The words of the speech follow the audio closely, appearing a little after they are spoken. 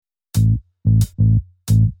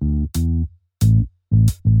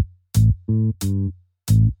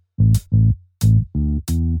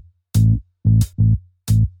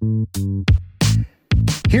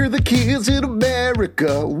Hear the kids in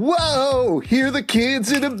America, whoa! Hear the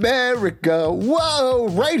kids in America, whoa!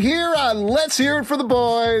 Right here on Let's Hear It for the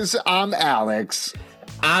Boys, I'm Alex.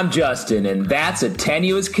 I'm Justin, and that's a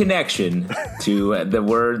tenuous connection to the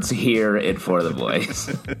words Hear It for the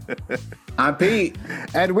Boys. I'm Pete.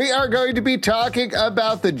 And we are going to be talking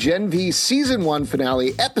about the Gen V Season 1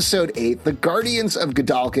 finale, Episode 8, The Guardians of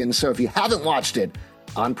Godolkin. So if you haven't watched it,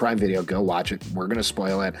 on Prime Video, go watch it. We're going to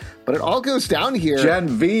spoil it. But it all goes down here. Gen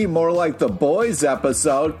V, more like the boys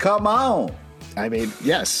episode. Come on. I mean,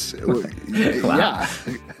 yes. Yeah.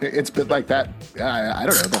 It's been like that, I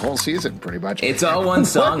don't know, the whole season, pretty much. It's all one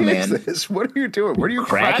song, man. What are you doing? What are you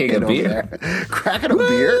cracking a beer? Cracking a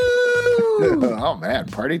beer? Oh, man.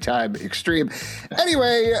 Party time extreme.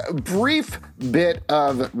 Anyway, brief bit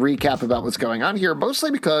of recap about what's going on here, mostly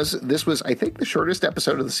because this was, I think, the shortest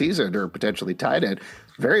episode of the season, or potentially tied it.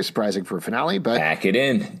 Very surprising for a finale, but... Pack it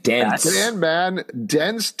in. Dense. Pack it in, man.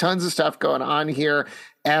 Dense. Tons of stuff going on here.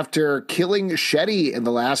 After killing Shetty in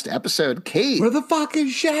the last episode, Cate... Where the fuck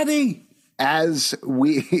is Shetty? As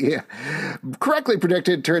we correctly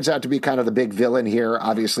predicted, turns out to be kind of the big villain here.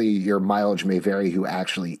 Obviously, your mileage may vary who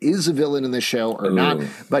actually is a villain in the show or not.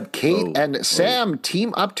 But Cate and Sam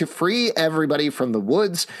team up to free everybody from the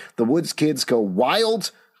woods. The woods kids go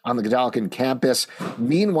wild on the Godolkin campus.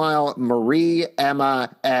 Meanwhile, Marie,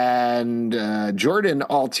 Emma, and Jordan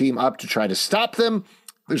all team up to try to stop them.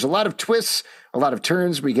 There's a lot of twists, a lot of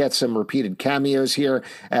turns. We get some repeated cameos here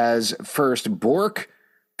as first Bork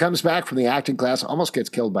comes back from the acting class, almost gets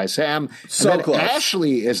killed by Sam. So and then close.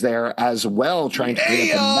 Ashley is there as well, trying to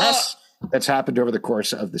clean up the mess that's happened over the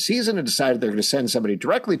course of the season, and decided they're going to send somebody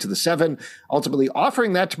directly to the Seven, ultimately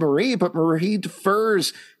offering that to Marie, but Marie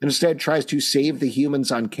defers and instead tries to save the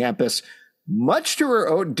humans on campus, much to her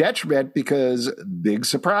own detriment, because, big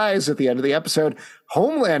surprise at the end of the episode,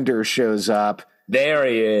 Homelander shows up. There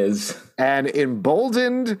he is. And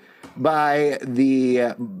emboldened by the,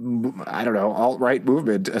 I don't know, alt-right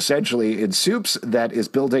movement, essentially, in Soups that is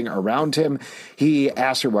building around him, he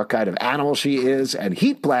asks her what kind of animal she is and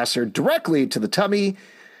heat blasts her directly to the tummy.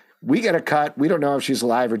 We get a cut. We don't know if she's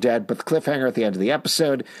alive or dead, but the cliffhanger at the end of the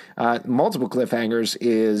episode, multiple cliffhangers,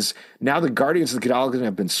 is now the Guardians of Godolkin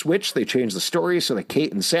have been switched. They changed the story so that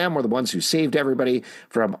Cate and Sam were the ones who saved everybody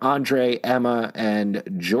from Andre, Emma, and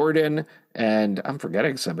Jordan. And I'm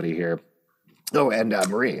forgetting somebody here. Oh, and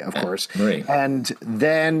Marie, of course. Marie. And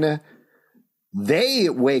then they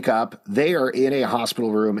wake up. They are in a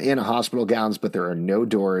hospital room, in hospital gowns, but there are no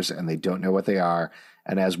doors, and they don't know what they are.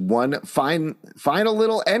 And as one final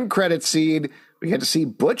little end credit scene, we get to see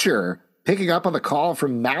Butcher picking up on the call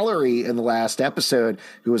from Mallory in the last episode,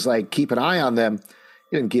 who was like, keep an eye on them.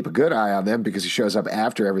 He didn't keep a good eye on them because he shows up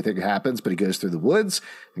after everything happens, but he goes through the woods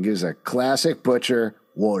and gives a classic Butcher,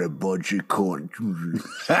 what a bunch of cunt.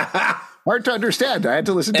 Hard to understand. I had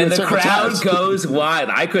to listen to it. And the several crowd times. goes wild.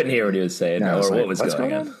 I couldn't hear what he was saying or what was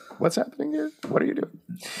going on. What's happening here? What are you doing?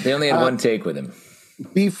 They only had one take with him.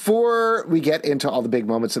 Before we get into all the big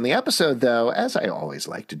moments in the episode, though, as I always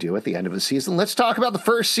like to do at the end of a season, let's talk about the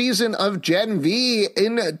first season of Gen V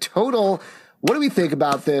in total. What do we think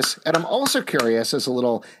about this? And I'm also curious, as a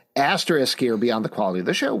little asterisk here beyond the quality of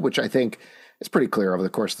the show, which I think is pretty clear over the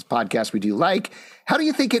course of this podcast we do like, how do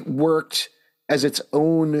you think it worked as its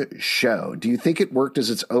own show? Do you think it worked as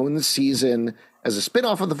its own season, as a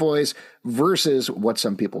spinoff of The Boys, versus what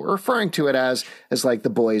some people were referring to it as like The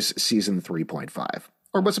Boys season 3.5?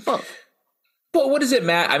 Or was it both? Well, what does it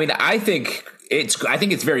matter? I mean, I think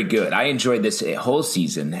it's very good. I enjoyed this whole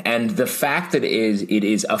season, and the fact that it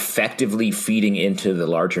is effectively feeding into the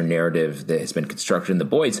larger narrative that has been constructed in The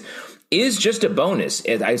Boys is just a bonus.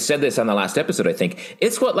 I said this on the last episode, I think.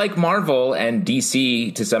 It's what like Marvel and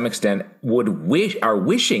DC to some extent are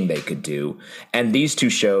wishing they could do. And these two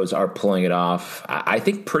shows are pulling it off, I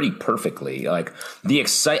think, pretty perfectly. Like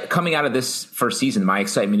coming out of this first season, my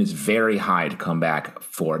excitement is very high to come back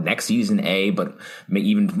for next season, but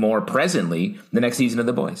even more presently, the next season of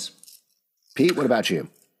The Boys. Pete, what about you?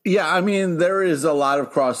 Yeah, I mean, there is a lot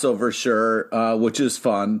of crossover, sure, which is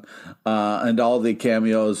fun. And all the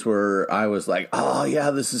cameos were, I was like, oh, yeah,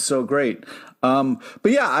 this is so great. But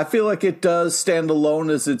yeah, I feel like it does stand alone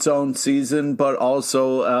as its own season, but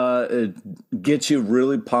also it gets you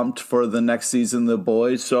really pumped for the next season of The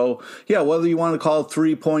Boys. So yeah, whether you want to call it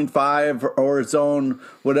 3.5 or its own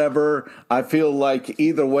whatever, I feel like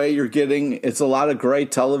either way it's a lot of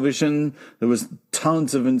great television. There was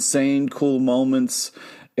tons of insane, cool moments.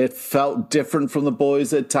 it felt different from The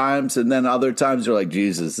Boys at times, and then other times you're like,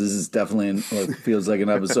 Jesus, this is definitely feels like an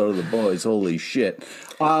episode of The Boys. Holy shit!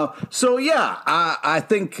 So yeah, I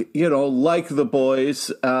think like The Boys,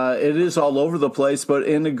 it is all over the place, but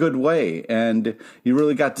in a good way, and you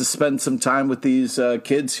really got to spend some time with these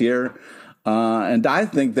kids here. And I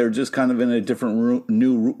think they're just kind of in a different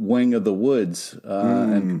new wing of the woods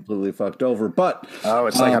and completely fucked over. But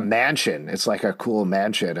it's like a mansion. It's like a cool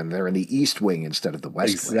mansion, and they're in the east wing instead of the west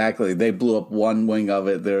wing. Exactly. They blew up one wing of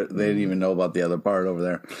it. They didn't even know about the other part over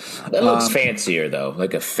there. It looks fancier, though,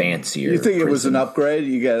 like a fancier. You think it was an upgrade?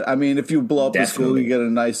 If you blow up a school, Definitely. you get a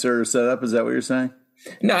nicer setup. Is that what you're saying?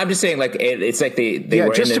 No, I'm just saying, like it's like they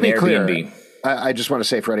were just in to an be clear, Airbnb. I just want to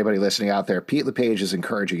say for anybody listening out there, Pete LePage is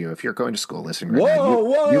encouraging you. If you're going to school listening right Whoa,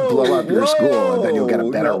 now, you blow up your school and then you'll get a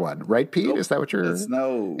whoa, better no. one. Right, Pete? Is that what you're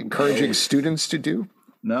encouraging students to do?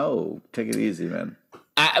 No, take it easy, man.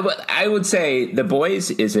 I would say The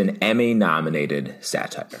Boys is an Emmy-nominated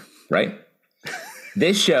satire, right?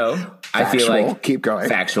 This show, I feel like... Keep going.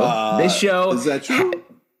 Factual. This show... Is that true?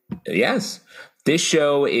 Yes. This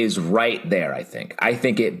show is right there, I think. I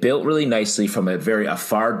think it built really nicely from a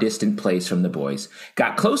far distant place from The Boys.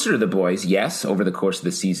 Got closer to The Boys, yes, over the course of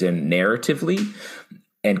the season narratively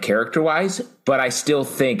and character-wise, but I still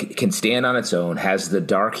think it can stand on its own, has the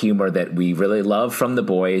dark humor that we really love from The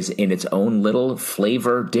Boys in its own little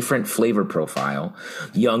flavor, different flavor profile,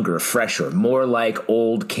 younger, fresher, more like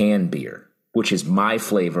old canned beer, which is my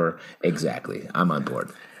flavor exactly. I'm on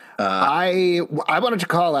board. I wanted to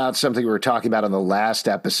call out something we were talking about on the last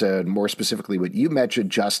episode, more specifically what you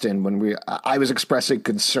mentioned, Justin, when I was expressing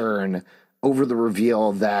concern over the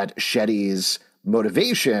reveal that Shetty's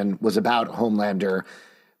motivation was about Homelander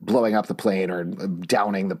blowing up the plane or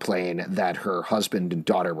downing the plane that her husband and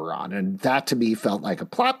daughter were on. And that to me felt like a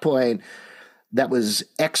plot point that was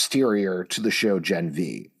exterior to the show Gen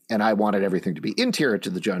V. And I wanted everything to be interior to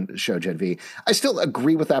the show Gen V. I still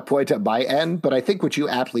agree with that point at my end, but I think what you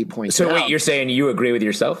aptly pointed out... So wait, you're saying you agree with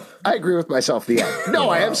yourself? I agree with myself at the end. No,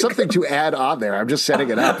 I have something to add on there. I'm just setting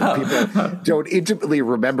it up. And people don't intimately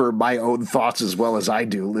remember my own thoughts as well as I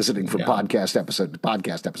do listening from podcast episode to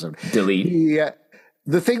podcast episode. Delete.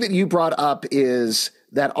 The thing that you brought up is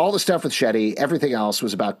that all the stuff with Shetty, everything else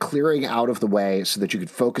was about clearing out of the way so that you could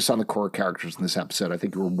focus on the core characters in this episode. I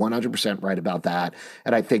think you were 100% right about that.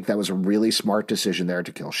 And I think that was a really smart decision there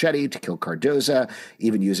to kill Shetty, to kill Cardosa,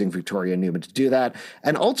 even using Victoria Newman to do that.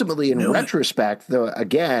 And ultimately, in retrospect, though,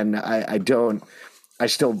 again, I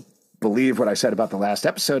still believe what I said about the last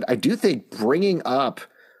episode. I do think bringing up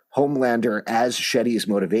Homelander as Shetty's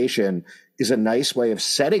motivation is a nice way of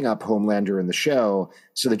setting up Homelander in the show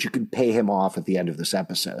so that you can pay him off at the end of this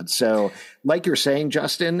episode. So like you're saying,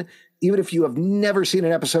 Justin, even if you have never seen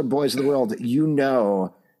an episode of Boys of the World,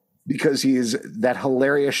 because he's that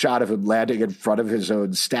hilarious shot of him landing in front of his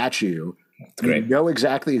own statue. You know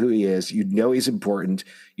exactly who he is. You know he's important.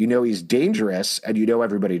 You know he's dangerous, and you know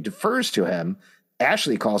everybody defers to him.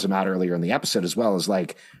 Ashley calls him out earlier in the episode as well as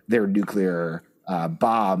like their nuclear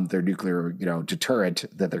bomb, their nuclear, deterrent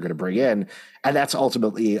that they're going to bring in. And that's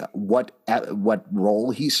ultimately what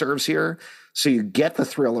role he serves here. So you get the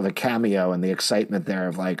thrill of a cameo and the excitement there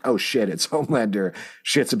of like, oh shit, it's Homelander.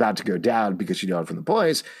 Shit's about to go down because you know it from The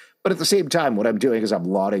Boys. But at the same time, what I'm doing is I'm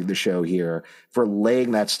lauding the show here for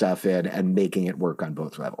laying that stuff in and making it work on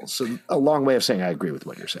both levels. So a long way of saying I agree with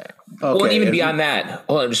what you're saying. Okay. Well, and even beyond that,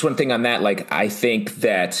 just one thing on that, like I think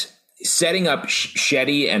that setting up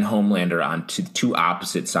Shetty and Homelander on two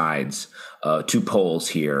opposite sides, two poles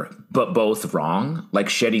here, but both wrong. Like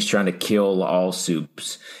Shetty's trying to kill all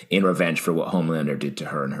Soups in revenge for what Homelander did to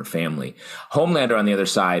her and her family. Homelander on the other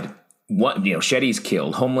side, Shetty's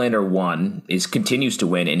killed. Homelander won, continues to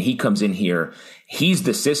win, and he comes in here. He's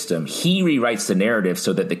the system. He rewrites the narrative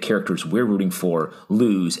so that the characters we're rooting for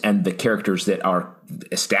lose, and the characters that are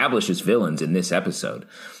established as villains in this episode,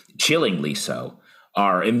 chillingly so,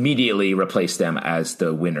 are immediately replace them as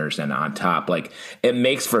the winners and on top. Like it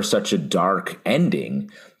makes for such a dark ending,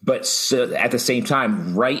 but at the same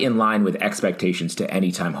time, right in line with expectations to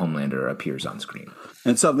any time Homelander appears on screen.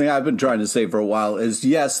 And something I've been trying to say for a while is,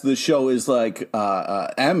 yes, the show is like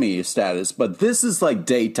Emmy status, but this is like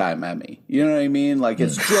daytime Emmy. You know what I mean? Like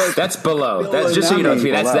it's just that's below. That's just so you know,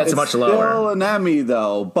 that's much lower. Still an Emmy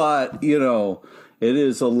though, but it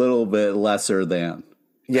is a little bit lesser than.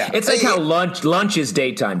 Yeah, it's like how lunch is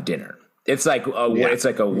daytime dinner. It's like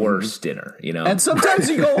a worse dinner, And sometimes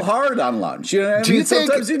you go hard on lunch. You know what I mean?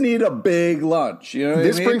 Sometimes you need a big lunch. You know what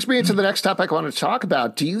I mean? Brings me to the next topic I want to talk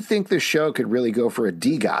about. Do you think this show could really go for a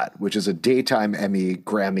DGOT, which is a daytime Emmy,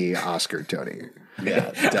 Grammy, Oscar, Tony?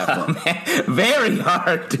 Yeah, definitely. Very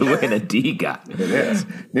hard to win a D guy. It is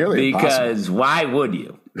nearly because impossible. Why would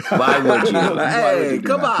you? Why would you? Hey,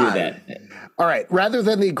 come on. Do that? All right. Rather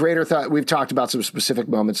than the greater thought, we've talked about some specific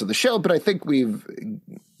moments of the show, but I think we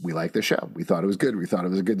like the show. We thought it was good. We thought it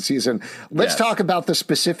was a good season. Let's talk about the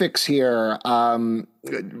specifics here.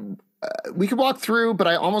 We could walk through, but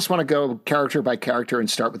I almost want to go character by character and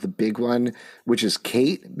start with the big one, which is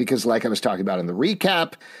Cate, because like I was talking about in the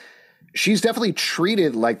recap, she's definitely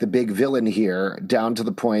treated like the big villain here, down to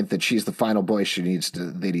the point that she's the final boy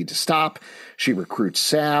they need to stop. She recruits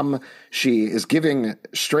Sam. She is giving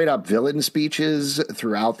straight up villain speeches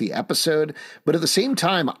throughout the episode. But at the same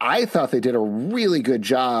time, I thought they did a really good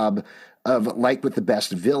job of, like with the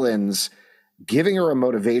best villains, giving her a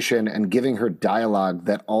motivation and giving her dialogue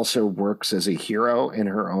that also works as a hero in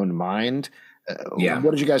her own mind.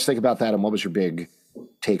 What did you guys think about that? And what was your big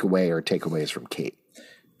takeaway or takeaways from Cate?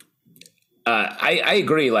 I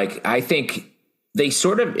agree. Like, I think they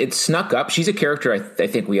it snuck up. She's a character I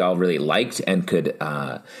think we all really liked and could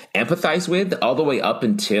empathize with all the way up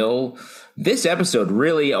until this episode,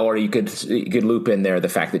 really. Or you could loop in there the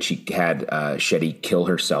fact that she had Shetty kill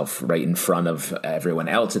herself right in front of everyone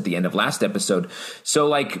else at the end of last episode. So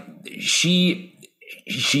like the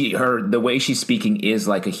way she's speaking is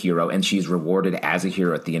like a hero, and she's rewarded as a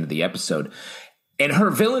hero at the end of the episode. And her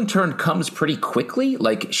villain turn comes pretty quickly.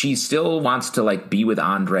 Like, she still wants to like be with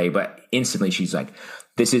Andre, but instantly she's like,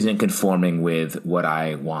 this isn't conforming with what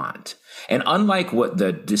I want. And unlike what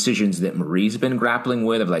the decisions that Marie's been grappling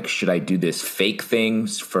with of like, should I do this fake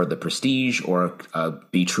things for the prestige or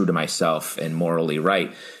be true to myself and morally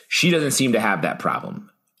right? She doesn't seem to have that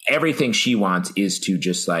problem. Everything she wants is to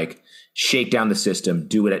just like shake down the system,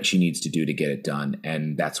 do what she needs to do to get it done.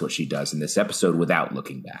 And that's what she does in this episode without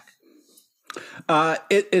looking back.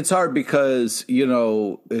 It's hard because,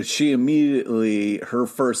 she immediately, her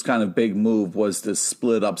first kind of big move was to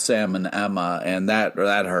split up Sam and Emma, and that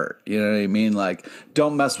hurt. You know what I mean? Like,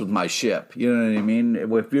 don't mess with my ship. You know what I mean?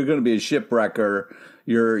 If you're going to be a shipwrecker,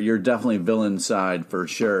 you're definitely villain side for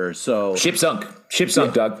sure. So ship sunk,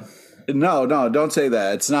 Doug. No, don't say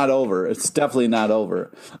that. It's not over. It's definitely not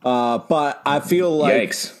over. But I feel like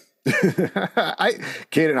yikes.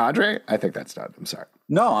 Cate and Andre, I think that's done. I'm sorry.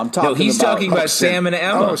 No, I'm talking. No, he's talking about Sam and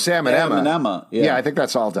Emma. Oh, Sam and Emma. Yeah, I think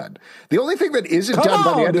that's all done. The only thing that isn't done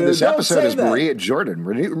by the end of this episode is Marie and Jordan.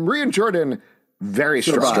 Marie and Jordan, very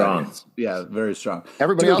strong. Yeah, very strong.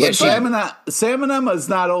 Everybody else, Sam and Emma is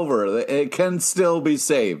not over. It can still be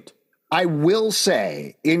saved. I will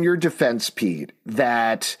say, in your defense, Pete,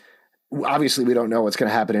 that obviously we don't know what's going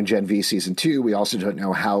to happen in Gen V season 2. We also don't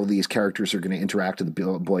know how these characters are going to interact in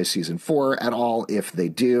the Boys season 4 at all, if they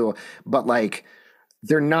do. But like,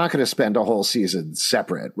 they're not going to spend a whole season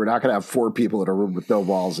separate. We're not going to have 4 people in a room with no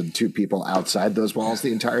walls and 2 people outside those walls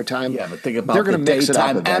the entire time. Yeah, but think about the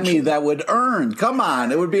daytime Emmy that would earn. Come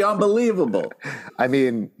on, it would be unbelievable. I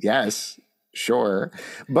mean, yes, sure.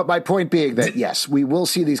 But my point being that, yes, we will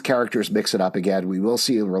see these characters mix it up again. We will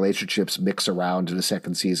see relationships mix around in a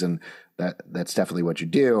second season. That's definitely what you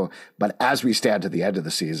do. But as we stand at the end of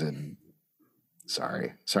the season,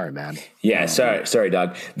 sorry, man. Yeah, sorry,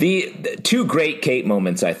 Doug. The 2 great Cate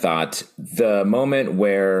moments, I thought. The moment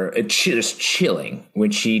where it's just chilling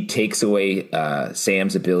when she takes away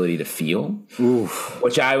Sam's ability to feel,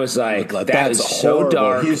 which I was like, that is so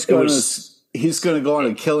dark. He's going to go on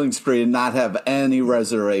a killing spree and not have any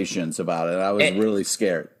reservations about it. I was really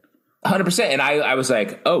scared. 100%. And I was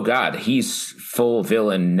like, oh God, he's full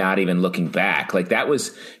villain, not even looking back. Like, that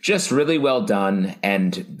was just really well done.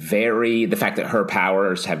 And the fact that her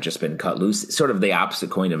powers have just been cut loose, sort of the opposite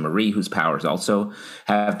coin to Marie, whose powers also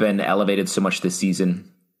have been elevated so much this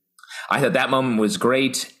season. I thought that moment was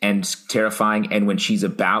great and terrifying. And when she's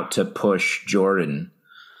about to push Jordan,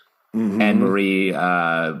 and Marie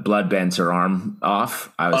blood bends her arm off,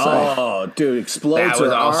 I was like, "Oh, dude, explodes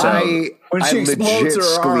her arm!" When she explodes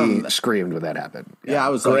her arm, screamed when that happened. Yeah, I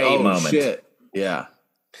was great like, "Oh moment. shit!" Yeah,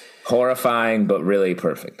 horrifying, but really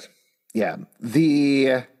perfect. Yeah,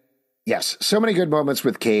 yes, so many good moments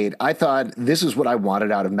with Cate. I thought this is what I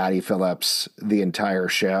wanted out of Maddie Phillips the entire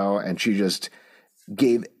show, and she just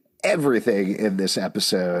gave everything in this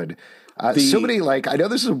episode. So many, like, I know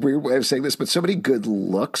this is a weird way of saying this, but so many good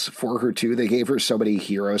looks for her too. They gave her so many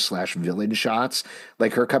hero/villain shots,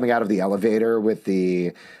 like her coming out of the elevator with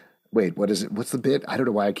the wait, what is it? What's the bit? I don't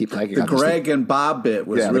know why I keep blanking. The Greg and Bob bit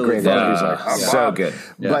was really funny. He's like, so good.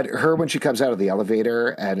 Yeah. But her, when she comes out of the elevator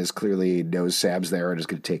and is clearly knows Sam's there and is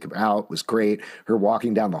going to take him out, was great. Her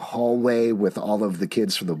walking down the hallway with all of the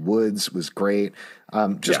kids from the woods was great.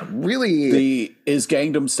 Really, is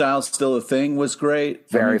Gangnam Style still a thing? Was great.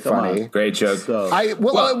 Very funny. Great joke. So,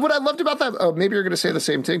 what I loved about that. Oh, maybe you're going to say the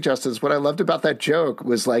same thing, Justice. What I loved about that joke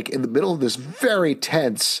was like in the middle of this very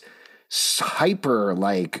tense, hyper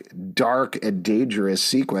like dark and dangerous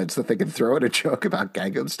sequence that they can throw in a joke about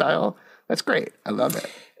Gangnam Style. That's great. I love it.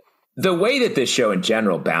 The way that this show in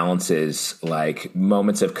general balances like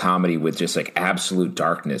moments of comedy with just like absolute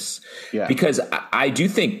darkness, because I do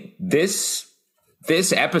think this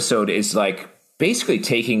episode is like basically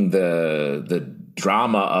taking the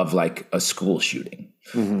drama of like a school shooting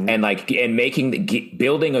and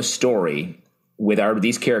building a story with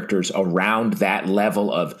these characters around that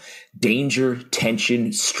level of danger,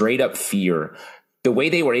 tension, straight up fear. The way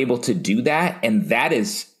they were able to do that, and that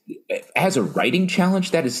is, as a writing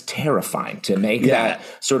challenge, that is terrifying to make that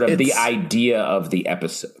sort of the idea of the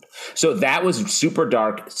episode. So that was super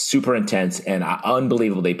dark, super intense, and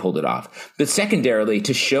unbelievable they pulled it off. But secondarily,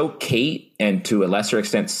 to show Cate and to a lesser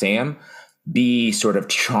extent Sam be sort of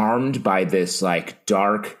charmed by this like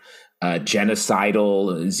dark,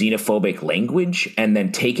 genocidal, xenophobic language and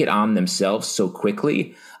then take it on themselves so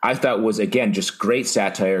quickly, I thought was, again, just great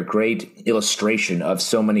satire, great illustration of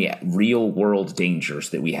so many real world dangers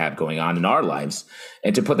that we have going on in our lives.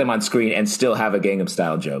 And to put them on screen and still have a Gangnam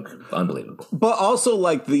Style joke, unbelievable. But also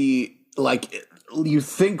you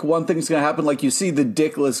think one thing's going to happen, like you see the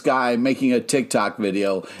dickless guy making a TikTok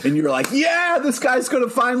video and you're like, yeah, this guy's going to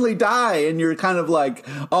finally die. And you're kind of like,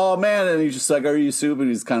 oh man. And he's just like, are you Soup? And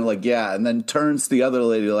he's kind of like, yeah. And then turns to the other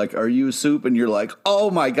lady like, are you Soup? And you're like, oh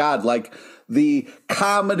my God. Like the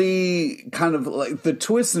comedy kind of like the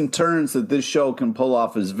twists and turns that this show can pull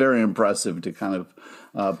off is very impressive to kind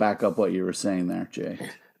of back up what you were saying there, Jay.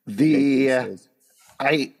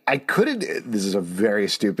 I couldn't, this is a very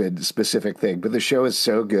stupid specific thing, but the show is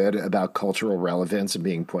so good about cultural relevance and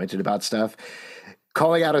being pointed about stuff.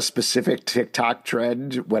 Calling out a specific TikTok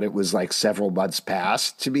trend when it was like several months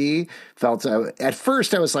past to me felt, at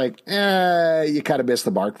first I was like, you kind of missed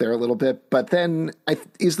the mark there a little bit. But then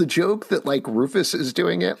is the joke that like Rufus is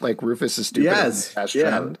doing it? Like Rufus is stupid. Yes.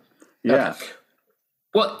 Trend? Yeah. Okay.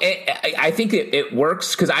 Well, I think it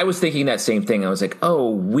works because I was thinking that same thing. I was like, oh,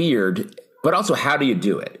 weird. But also, how do you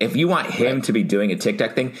do it? If you want him to be doing a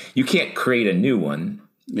TikTok thing, you can't create a new one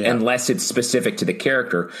unless it's specific to the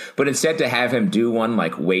character. But instead to have him do one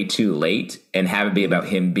like way too late and have it be about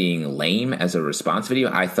him being lame as a response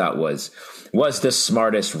video, I thought was the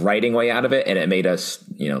smartest writing way out of it. And it made us,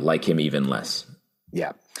 like him even less.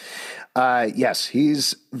 Yeah. Yes,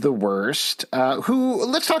 he's the worst.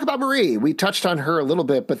 Let's talk about Marie. We touched on her a little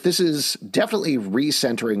bit, but this is definitely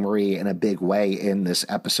recentering Marie in a big way in this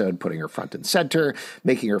episode, putting her front and center,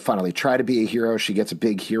 making her finally try to be a hero. She gets a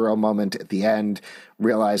big hero moment at the end,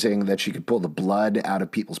 realizing that she could pull the blood out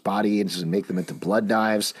of people's bodies and make them into blood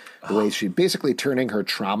knives. The way she's basically turning her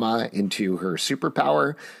trauma into her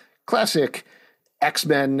superpower. Classic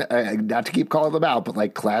X-Men, not to keep calling them out, but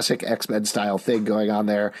like classic X-Men style thing going on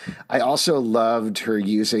there. I also loved her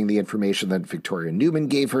using the information that Victoria Newman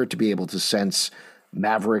gave her to be able to sense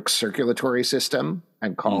Maverick's circulatory system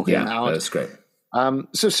and call him out. Yeah, that's great.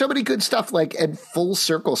 So many good stuff, like, and full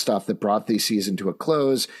circle stuff that brought the season to a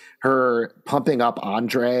close. Her pumping up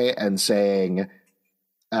Andre and saying,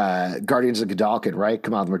 Guardians of Godolkin, right?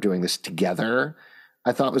 Come on, we're doing this together.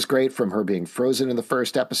 I thought was great, from her being frozen in the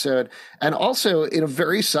first episode. And also, in a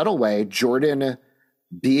very subtle way, Jordan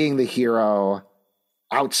being the hero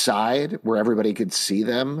outside where everybody could see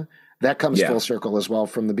them. That comes full circle as well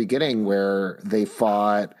from the beginning, where they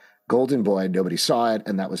fought Golden Boy, nobody saw it,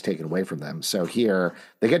 and that was taken away from them. So here,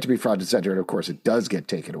 they get to be front and center, and of course it does get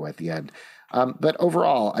taken away at the end. But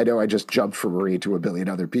overall, I know I just jumped from Marie to a billion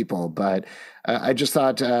other people, but I just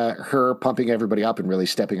thought her pumping everybody up and really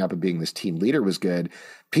stepping up and being this team leader was good.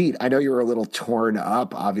 Pete, I know you were a little torn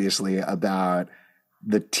up, obviously, about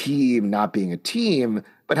the team not being a team,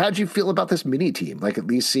 but how'd you feel about this mini team? Like at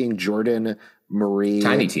least seeing Jordan, Marie.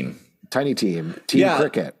 Tiny team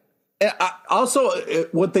cricket. Also,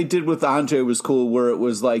 what they did with Andre was cool, where it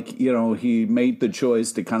was like, he made the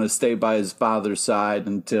choice to kind of stay by his father's side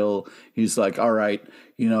until he's like, all right,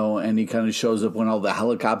 and he kind of shows up when all the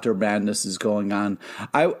helicopter madness is going on.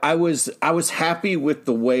 I was happy with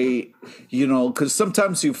the way, because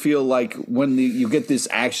sometimes you feel like when you get this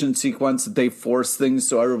action sequence that they force things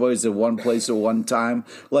so everybody's at one place at one time.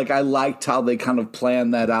 Like, I liked how they kind of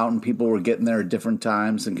planned that out and people were getting there at different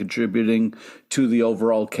times and contributing to the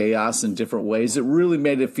overall chaos in different ways. It really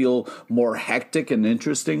made it feel more hectic and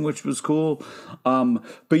interesting, which was cool.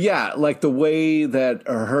 But yeah, like the way that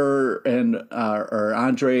her and or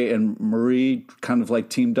Andre and Marie kind of like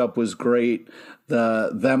teamed up was great.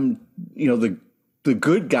 The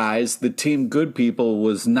good guys, the team good people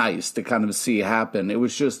was nice to kind of see happen. It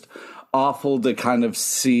was just awful to kind of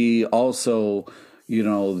see also,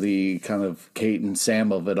 the kind of Cate and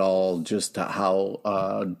Sam of it all, just how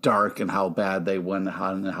dark and how bad they went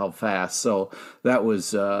and how fast. So that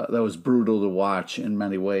was brutal to watch in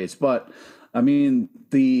many ways. But I mean,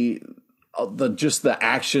 the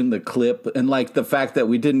action, the clip, and like the fact that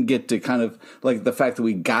we didn't get to kind of like the fact that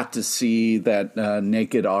we got to see that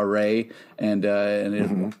naked RA and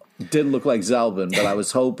it didn't look like Zalvin, but I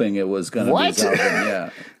was hoping it was going to be Zalvin. Yeah,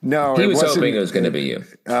 no, he was hoping it was going to be you.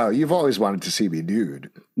 Oh, you've always wanted to see me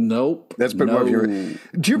nude. Nope, that's been more of your. Do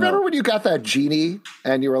you remember when you got that genie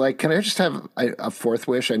and you were like, "Can I just have a fourth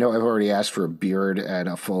wish?" I know I've already asked for a beard and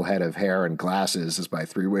a full head of hair and glasses as my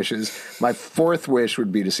 3 wishes. My 4th wish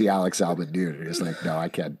would be to see Alex Albin nude. And he's like, "No, I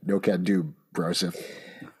can't. No, can do, brosif."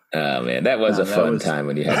 Oh man, that was a fun time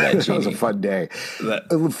when you had that genie. That was a fun day.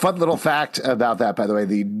 A fun little fact about that, by the way,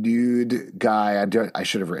 the nude guy, I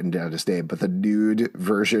should have written down his name, but the nude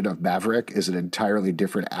version of Maverick is an entirely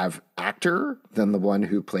different actor than the one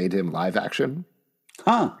who played him live action.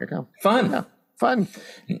 Huh. Here you go. Fun. Yeah. Fun.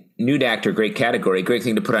 Nude actor, great category. Great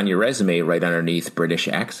thing to put on your resume right underneath British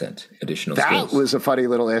accent. Additional skills. That was a funny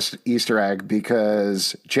little Easter egg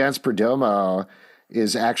because Chance Perdomo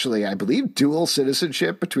is actually, I believe, dual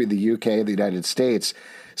citizenship between the UK and the United States.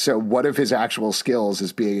 So one of his actual skills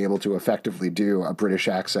is being able to effectively do a British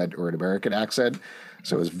accent or an American accent.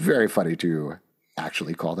 So it was very funny to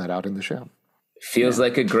actually call that out in the show. Feels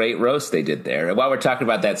like a great roast they did there. And while we're talking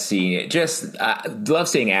about that scene, just love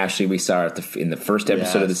seeing Ashley. We saw her in the first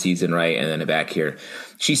episode of the season, right? And then back here.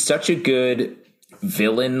 She's such a good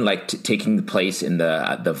villain, like taking the place in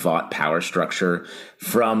the Vought power structure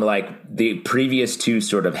from like the previous 2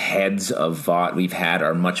 sort of heads of Vought we've had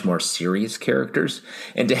are much more serious characters.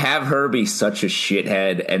 And to have her be such a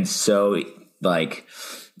shithead and so like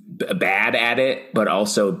bad at it, but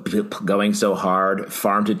also going so hard,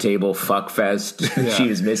 farm to table fuck fest she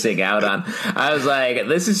was missing out on. I was like,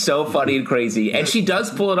 this is so funny and crazy. And she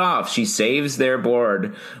does pull it off. She saves their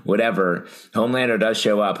board, whatever. Homelander does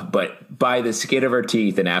show up, but by the skin of her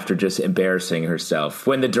teeth and after just embarrassing herself.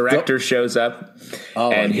 When the director shows up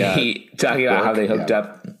and he talking about how they hooked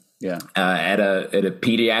up. Yeah, at a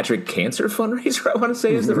pediatric cancer fundraiser, I want to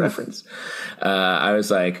say is the reference. I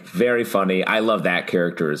was like, very funny. I love that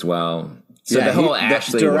character as well. So the whole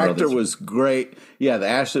Ashley director world was great. Yeah, the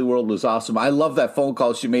Ashley world was awesome. I love that phone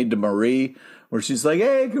call she made to Marie where she's like,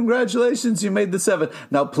 "Hey, congratulations, you made the 7.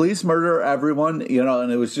 Now please murder everyone."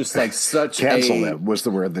 And it was just like such cancel them was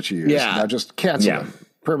the word that she used. Yeah. Now just cancel them.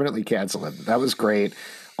 Permanently cancel them. That was great.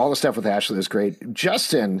 All the stuff with Ashley was great.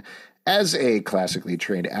 Justin, as a classically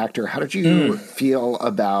trained actor, how did you feel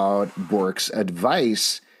about Bork's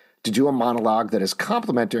advice to do a monologue that is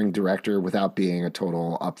complimenting director without being a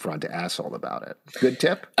total upfront asshole about it? Good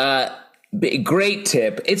tip? Great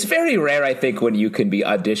tip. It's very rare, I think, when you can be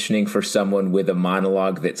auditioning for someone with a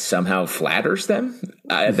monologue that somehow flatters them.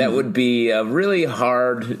 That would be a really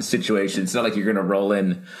hard situation. It's not like you're going to roll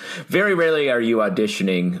in. Very rarely are you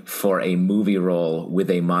auditioning for a movie role with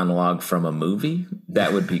a monologue from a movie.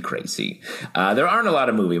 That would be crazy. There aren't a lot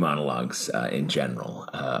of movie monologues in general.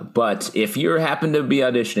 But if you happen to be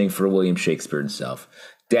auditioning for William Shakespeare himself,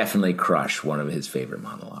 definitely crush one of his favorite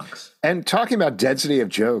monologues. And talking about density of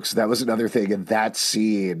jokes, that was another thing in that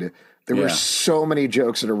scene. There were so many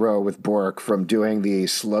jokes in a row with Bork, from doing the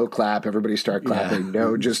slow clap, everybody start clapping,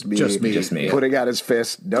 no, just me. Just me. Putting out his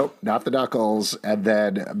fist, nope, not the knuckles, and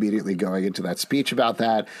then immediately going into that speech about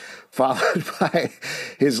that, followed by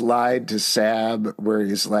his line to Sam where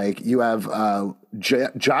he's like, you have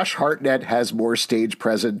Josh Hartnett has more stage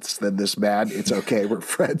presence than this man. It's okay, we're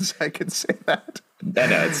friends. I can say that. I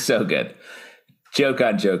know, it's so good. Joke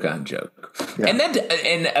on joke on joke. Yeah. And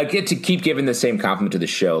then I get to keep giving the same compliment to the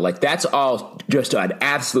show. Like, that's all just an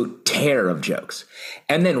absolute tear of jokes.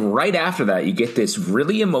 And then right after that, you get this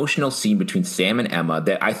really emotional scene between Sam and Emma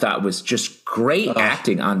that I thought was just great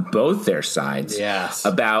acting on both their sides. Yes.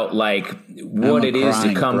 About like what it is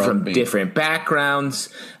to come from different backgrounds,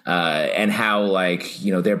 and how, like,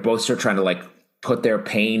 you know, they're both sort of trying to like put their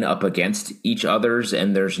pain up against each other's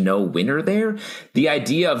and there's no winner there. The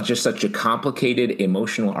idea of just such a complicated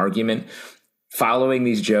emotional argument following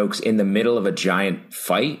these jokes in the middle of a giant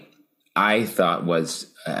fight, I thought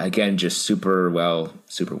was, again, just super well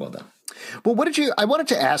done. Well, I wanted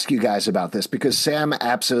to ask you guys about this because Sam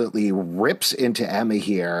absolutely rips into Emma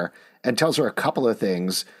here and tells her a couple of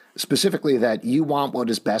things, specifically that you want what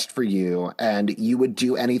is best for you and you would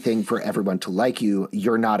do anything for everyone to like you.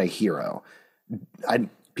 You're not a hero.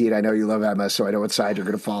 Pete, I know you love Emma, so I know what side you're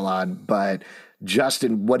going to fall on. But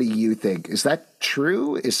Justin, what do you think? Is that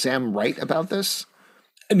true? Is Sam right about this?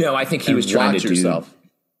 No, I think he was trying to yourself. do.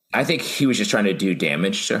 I think he was just trying to do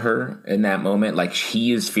damage to her in that moment. Like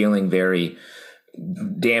he is feeling very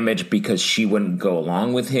damaged because she wouldn't go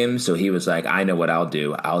along with him. So he was like, I know what I'll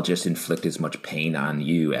do. I'll just inflict as much pain on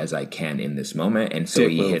you as I can in this moment. And so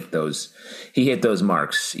he hit those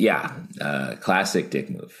marks. Yeah. Classic dick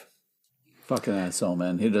move. Fucking asshole,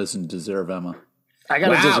 man. He doesn't deserve Emma. I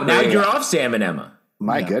gotta disagree. Now you're off Sam and Emma.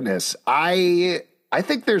 My goodness. I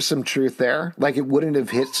think there's some truth there. Like it wouldn't have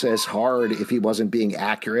hit as hard if he wasn't being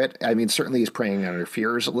accurate. I mean, certainly he's preying on her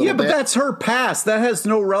fears a little bit. Yeah, but that's her past. That has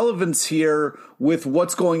no relevance here with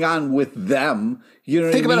what's going on with them. You know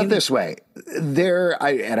what Think I mean? about it this way.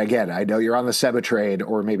 And again, I know you're on the Seba trade,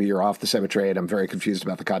 or maybe you're off the Seba trade. I'm very confused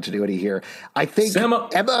about the continuity here. I think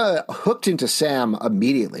Emma hooked into Sam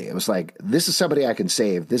immediately. It was like, this is somebody I can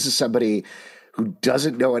save. This is somebody who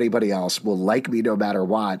doesn't know anybody else, will like me no matter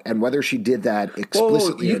what. And whether she did that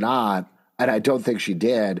explicitly or not, and I don't think she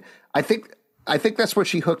did, I think that's what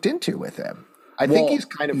she hooked into with him. I think he's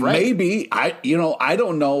kind of right. Maybe I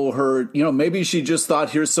don't know her. Maybe she just thought,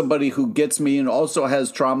 here's somebody who gets me and also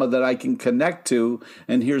has trauma that I can connect to,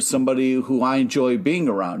 and here's somebody who I enjoy being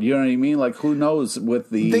around. You know what I mean? Like, who knows?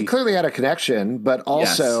 They clearly had a connection, but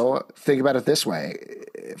also think about it this way: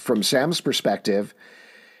 from Sam's perspective,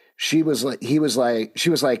 she was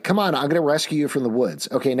like, "Come on, I'm going to rescue you from the woods.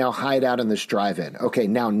 Okay, now hide out in this drive-in. Okay,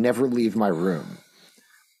 now never leave my room."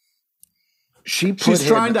 She's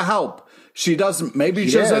trying to help. She doesn't. Maybe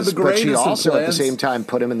she doesn't have the greatest but she also, plans. at the same time,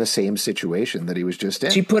 put him in the same situation that he was just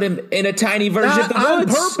in. She put him in a tiny version of the on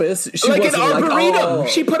woods. Purpose. She like an wasn't arboretum.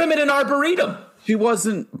 She put him in an arboretum. She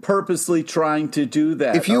wasn't purposely trying to do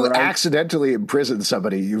that. If you accidentally imprison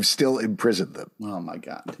somebody, you've still imprisoned them. Oh, my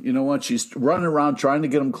God. You know what? She's running around trying to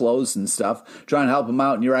get him clothes and stuff, trying to help him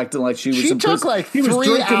out, and you're acting like she was in prison. She took like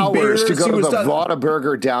 3 hours to go to the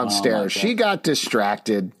Whataburger downstairs. She got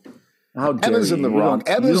distracted. How dare Emma's you? in the wrong.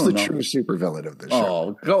 Emma's the true supervillain of this show.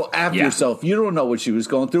 Oh, go after yourself. You don't know what she was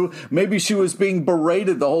going through. Maybe she was being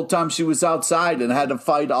berated the whole time she was outside and had to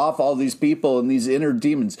fight off all these people and these inner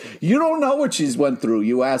demons. You don't know what she's went through,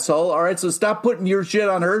 you asshole. All right, so stop putting your shit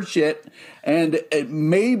on her shit, and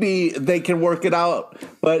maybe they can work it out.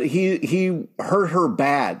 But he hurt her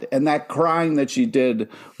bad, and that crying that she did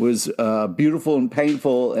was beautiful and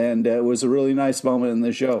painful, and it was a really nice moment in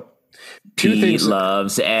the show. Pete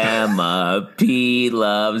loves Emma. Pete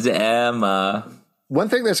loves Emma. One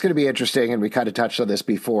thing that's going to be interesting, and we kind of touched on this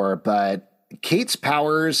before, but Cate's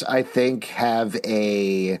powers, I think, have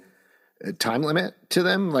a time limit to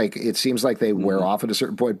them. Like, it seems like they wear off at a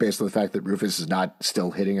certain point based on the fact that Rufus is not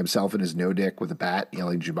still hitting himself in his no dick with a bat,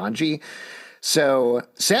 yelling Jumanji. So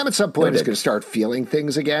Sam at some point is going to start feeling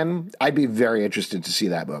things again. I'd be very interested to see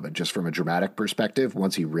that moment just from a dramatic perspective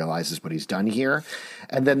once he realizes what he's done here.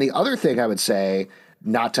 And then the other thing I would say,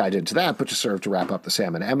 not tied into that, but just sort of to wrap up the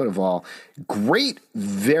Sam and Emma of all, great,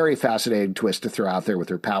 very fascinating twist to throw out there with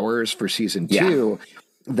her powers for season 2,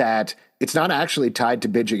 that it's not actually tied to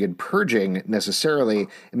binging and purging necessarily.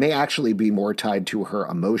 It may actually be more tied to her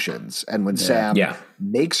emotions. And when Sam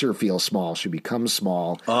makes her feel small, she becomes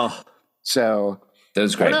small. So that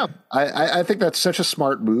was great. I think that's such a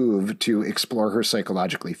smart move to explore her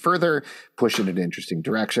psychologically further, push it in interesting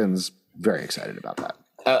directions. Very excited about that.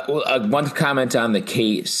 One comment on the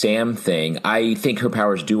Cate Sam thing. I think her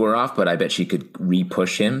powers do wear off, but I bet she could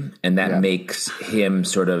re-push him, and that makes him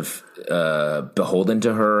sort of beholden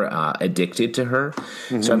to her, addicted to her.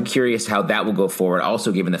 Mm-hmm. So I'm curious how that will go forward.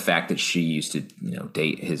 Also, given the fact that she used to,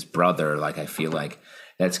 date his brother, like I feel like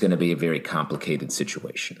that's going to be a very complicated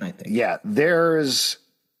situation, I think. Yeah, there's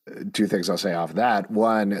 2 things I'll say off of that.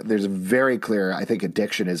 One, there's a very clear, I think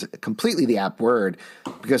addiction is completely the apt word,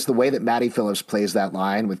 because the way that Maddie Phillips plays that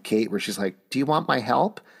line with Cate where she's like, do you want my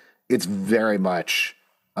help? It's very much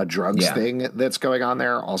a drugs thing that's going on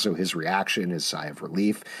there. Also his reaction, his sigh of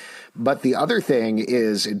relief. But the other thing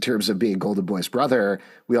is, in terms of being Golden Boy's brother,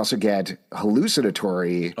 we also get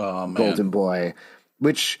hallucinatory Golden Boy,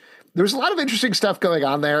 which there's a lot of interesting stuff going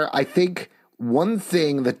on there. I think one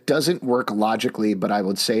thing that doesn't work logically, but I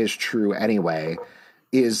would say is true anyway,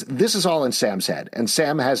 is this is all in Sam's head. And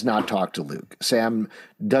Sam has not talked to Luke. Sam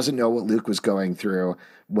doesn't know what Luke was going through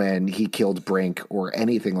when he killed Brink or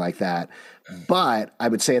anything like that. But I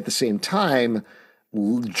would say at the same time,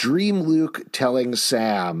 dream Luke telling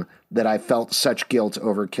Sam that I felt such guilt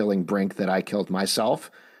over killing Brink that I killed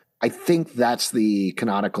myself. I think that's the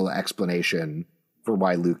canonical explanation for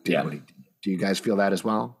why Luke did what he did. Do you guys feel that as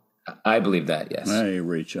well? I believe that, yes. You're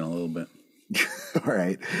reaching a little bit. All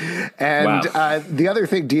right. And the other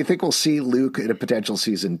thing, do you think we'll see Luke in a potential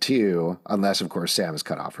season 2, unless, of course, Sam is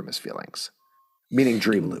cut off from his feelings? Meaning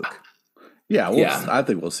Dream Luke. Yeah, I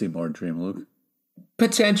think we'll see more Dream Luke.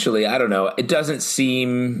 Potentially. I don't know. It doesn't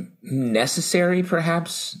seem necessary,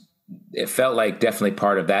 perhaps. It felt like definitely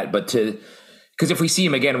part of that. But because if we see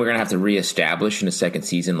him again, we're going to have to reestablish in a second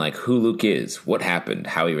season, like who Luke is, what happened,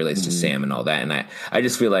 how he relates to Sam and all that. And I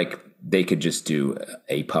just feel like they could just do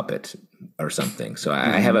a puppet or something. So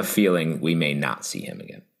I have a feeling we may not see him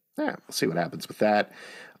again. Yeah, we'll see what happens with that.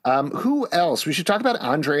 Who else? We should talk about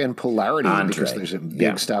Andre and Polarity because there's some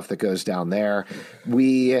big stuff that goes down there.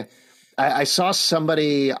 I saw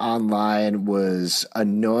somebody online was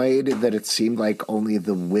annoyed that it seemed like only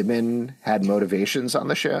the women had motivations on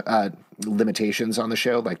the show, limitations on the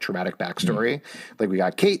show, like traumatic backstory. Like we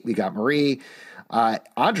got Cate, we got Marie.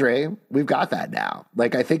 Andre, we've got that now.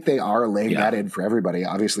 Like, I think they are laying that in for everybody.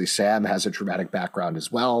 Obviously, Sam has a traumatic background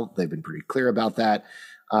as well. They've been pretty clear about that.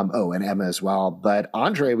 And Emma as well. But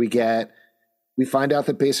Andre, we find out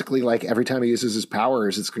that basically, like, every time he uses his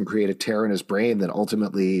powers, it's going to create a tear in his brain that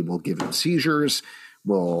ultimately will give him seizures,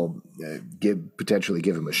 will potentially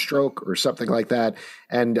give him a stroke or something like that.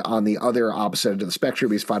 And on the other opposite end of the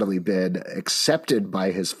spectrum, he's finally been accepted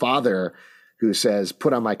by his father, who says,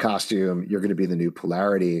 put on my costume, you're going to be the new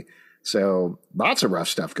Polarity. So lots of rough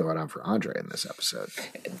stuff going on for Andre in this episode.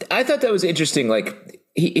 I thought that was interesting. Like,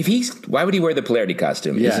 why would he wear the Polarity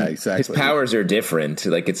costume? Yeah, exactly. His powers are different.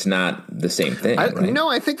 Like, it's not the same thing. Right? No,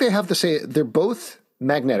 I think they have the same. They're both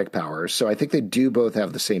magnetic powers. So I think they do both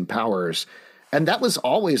have the same powers. And that was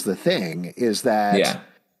always the thing, is that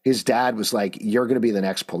his dad was like, you're going to be the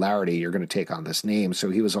next Polarity. You're going to take on this name.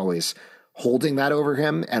 So he was always holding that over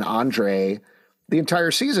him. And Andre, the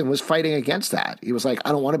entire season, was fighting against that. He was like,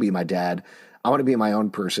 I don't want to be my dad. I want to be my own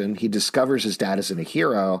person. He discovers his dad isn't a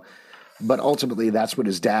hero, but ultimately that's what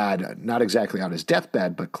his dad, not exactly on his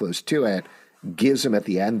deathbed, but close to it, gives him at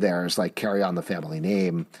the end there, is like, carry on the family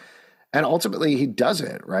name. And ultimately he does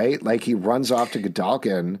it, right? Like, he runs off to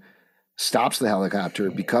Godolkin, stops the helicopter,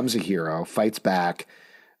 becomes a hero, fights back,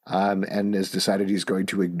 and has decided he's going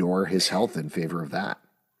to ignore his health in favor of that.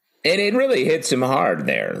 And it really hits him hard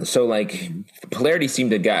there. So, like, Polarity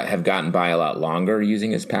seemed to have gotten by a lot longer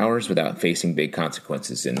using his powers without facing big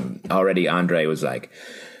consequences. And already Andre was, like,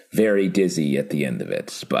 very dizzy at the end of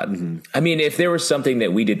it. But, I mean, if there was something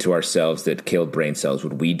that we did to ourselves that killed brain cells,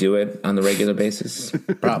 would we do it on the regular basis?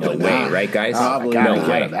 Probably no way, right, guys? Probably no not. I way.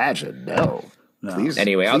 can't imagine. No. Please,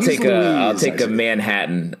 anyway, I'll take a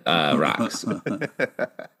Manhattan rocks.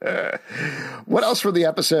 What else for the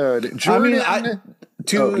episode? Jordan,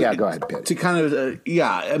 go ahead, Pete. To kind of,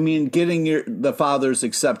 I mean, getting the father's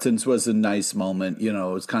acceptance was a nice moment. You know,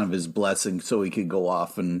 it was kind of his blessing, so he could go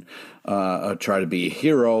off and try to be a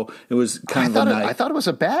hero. It was I thought it was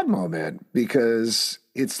a bad moment because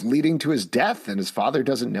it's leading to his death, and his father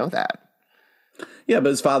doesn't know that. Yeah, but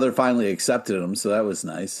his father finally accepted him, so that was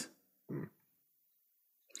nice.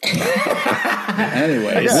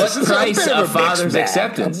 Anyway, what's the price of father's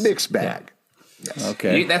acceptance? A mixed bag. Yeah. Yes.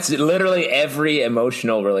 Okay, that's literally every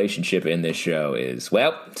emotional relationship in this show is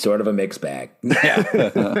sort of a mixed bag.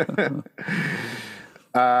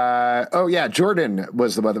 Jordan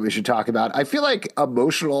was the one that we should talk about. I feel like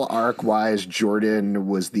emotional arc wise, Jordan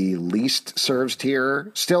was the least served here.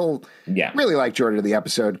 Still, really like Jordan in the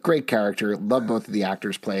episode. Great character. Love both of the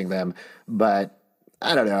actors playing them, but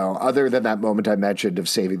I don't know. Other than that moment I mentioned of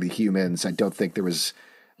saving the humans, I don't think there was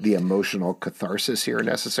the emotional catharsis here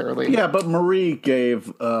necessarily. Yeah, but Marie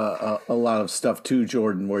gave a lot of stuff to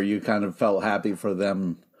Jordan where you kind of felt happy for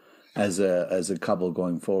them as a couple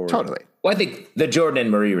going forward. Totally. Well, I think the Jordan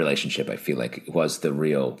and Marie relationship, I feel like, was the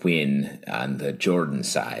real win on the Jordan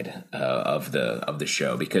side of the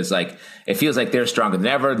show, because like it feels like they're stronger than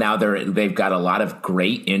ever. Now they've got a lot of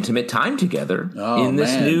great intimate time together in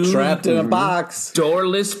this new trapped in a box,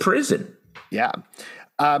 doorless prison. Yeah.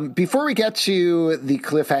 Before we get to the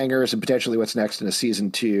cliffhangers and potentially what's next in a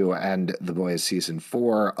season 2 and The Boys season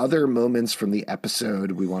 4, other moments from the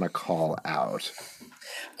episode we want to call out.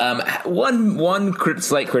 One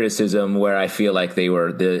slight criticism where I feel like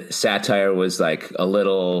the satire was like a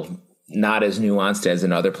little not as nuanced as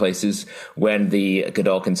in other places when the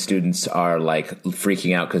Godolkin students are like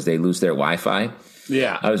freaking out because they lose their Wi-Fi.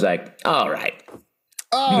 Yeah. I was like, all right.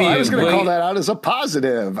 Oh, I was going to call that out as a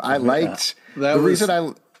positive. I liked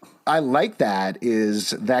reason I like that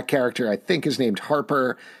is that character, I think, is named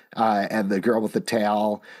Harper, and the girl with the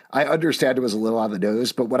tail. I understand it was a little on the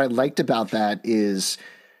nose, but what I liked about that is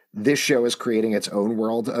this show is creating its own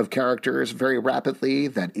world of characters very rapidly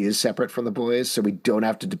that is separate from the boys, so we don't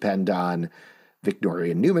have to depend on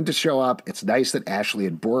Victoria and Newman to show up. It's nice that Ashley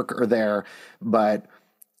and Bork are there, but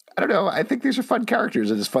I don't know. I think these are fun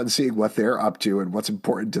characters, and it's fun seeing what they're up to and what's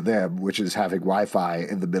important to them, which is having Wi-Fi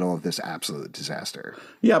in the middle of this absolute disaster.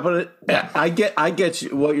 Yeah, but I get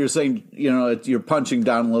what you're saying. You know, you're punching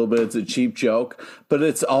down a little bit. It's a cheap joke, but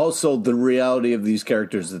it's also the reality of these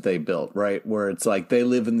characters that they built, right? Where it's like they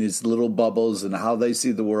live in these little bubbles and how they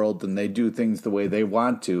see the world, and they do things the way they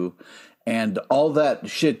want to, and all that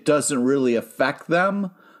shit doesn't really affect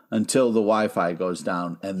them until the Wi-Fi goes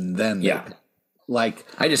down, and then like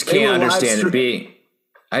I just can't understand being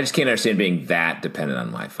that dependent on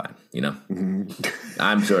Wi-Fi. You know,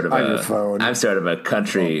 I'm sort of your phone. I'm sort of a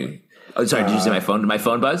country. Oh, sorry. Did you see my phone? Did my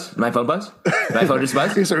phone buzz? Did my phone buzz? My phone just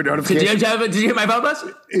buzzed. Is there a notification? Did you hear my phone buzz?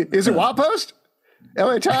 Is it Wild Post?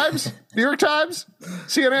 LA Times? New York Times?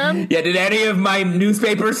 CNN? Yeah. Did any of my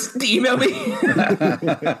newspapers email me?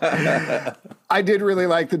 I did really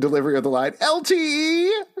like the delivery of the line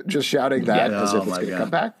LTE. Just shouting that as if it's going to come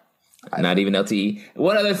back. Not even LTE.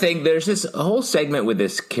 One other thing, there's this whole segment with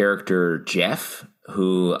this character, Jeff,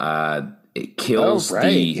 who kills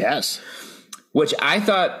which I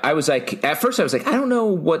thought, I was like, at first I was like, I don't know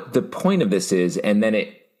what the point of this is. And then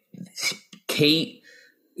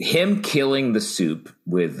him killing the soup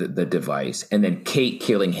with the device and then Cate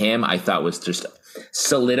killing him, I thought was just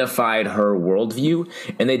solidified her worldview,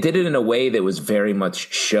 and they did it in a way that was very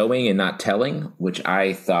much showing and not telling, which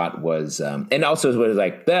I thought was and also was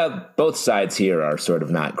like, both sides here are sort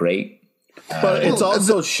of not great, but it's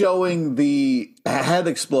also showing the head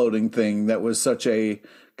exploding thing that was such a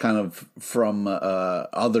kind of from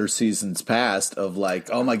other seasons past of like,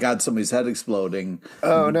 oh my god, somebody's head exploding.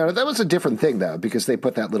 Oh no, that was a different thing though, because they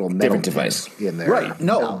put that little metal device in there, right?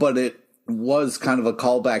 No, but it was kind of a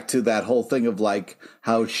callback to that whole thing of like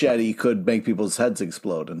how Shetty could make people's heads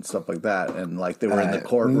explode and stuff like that, and like they were in the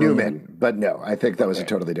courtroom. Newman, but no, I think that was a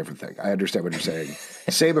totally different thing. I understand what you're saying.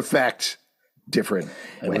 Same effect, different.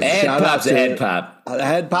 Head pop's a head pop. A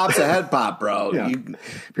head pop's a head pop, bro. Yeah.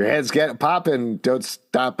 If your head's getting popping, don't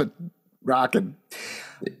stop it rocking.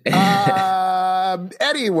 Anyway,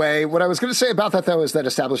 what I was going to say about that, though, is that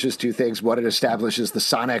establishes two things. One, it establishes the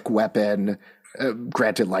sonic weapon,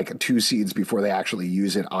 granted, like 2 scenes before they actually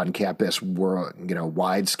use it on campus,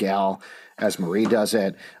 wide scale, as Marie does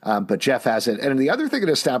it. But Jeff has it. And the other thing it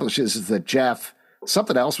establishes is that Jeff,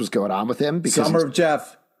 something else was going on with him. Because Summer of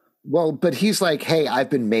Jeff. Well, but he's like, hey,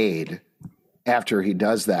 I've been made after he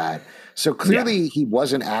does that. So clearly he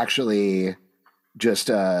wasn't actually just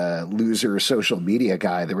a loser social media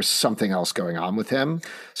guy. There was something else going on with him.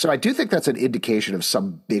 So I do think that's an indication of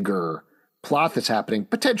some bigger plot that's happening,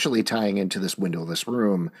 potentially tying into this windowless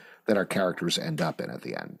room that our characters end up in at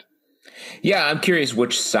the end. Yeah, I'm curious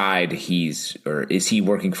which side is he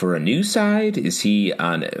working for a new side? Is he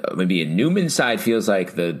on maybe a Newman side? Feels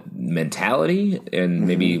like the mentality and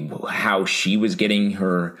maybe how she was getting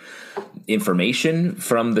her information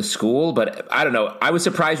from the school, but I don't know. I was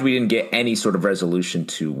surprised we didn't get any sort of resolution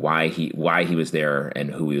to why he was there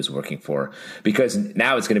and who he was working for, because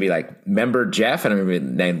now it's going to be like, remember Jeff? And I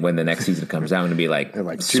remember then when the next season comes out, I'm going to be like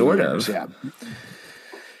sort years, of.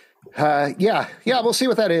 Yeah. We'll see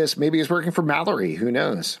what that is. Maybe he's working for Mallory. Who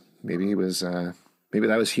knows? Maybe he was. Maybe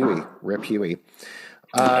that was Huey. Rip Huey.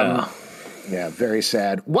 Yeah, very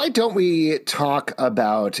sad. Why don't we talk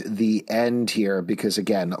about the end here? Because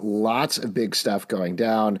again, lots of big stuff going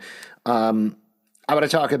down. I want to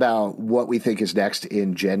talk about what we think is next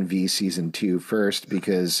in Gen V season 2 first,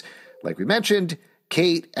 because like we mentioned,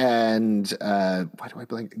 Cate and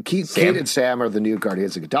Cate and Sam are the new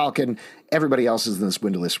Guardians of Godolkin. Everybody else is in this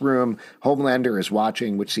windowless room. Homelander is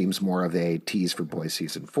watching, which seems more of a tease for Boys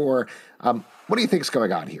season 4. What do you think is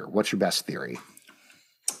going on here? What's your best theory?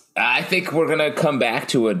 I think we're going to come back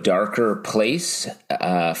to a darker place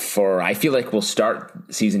I feel like we'll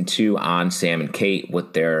start season 2 on Sam and Cate,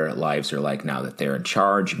 what their lives are like now that they're in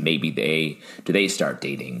charge. Maybe they start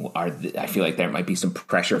dating? I feel like there might be some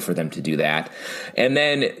pressure for them to do that. And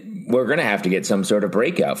then we're going to have to get some sort of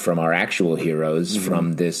breakout from our actual heroes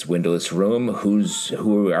from this windowless room.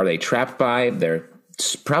 Who are they trapped by? They're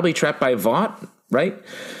probably trapped by Vought. right?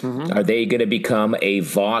 Are they going to become a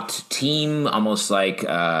Vought team, almost like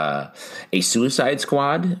a Suicide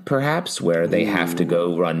Squad, perhaps, where they have to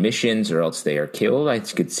go run missions or else they are killed? I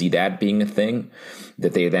could see that being a thing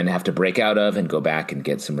that they then have to break out of and go back and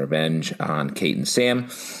get some revenge on Cate and Sam.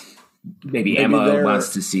 Maybe Emma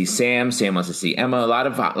wants to see Sam. Sam wants to see Emma. A lot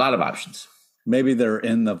of options. Maybe they're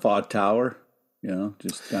in the Vought Tower,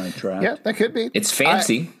 just kind of trapped. Yeah, that could be. It's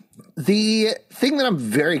fancy. The thing that I'm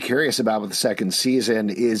very curious about with the second season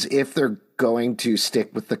is if they're going to stick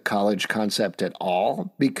with the college concept at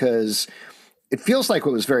all, because it feels like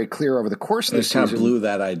what was very clear over the course of the season. They kind of blew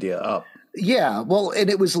that idea up. Yeah, well, and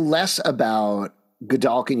it was less about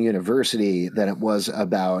Godolkin University than it was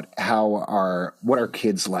about what are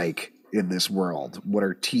kids like in this world? What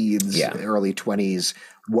are teens, early 20s?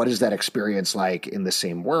 What is that experience like in the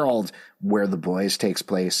same world where The Boys takes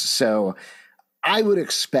place? So I would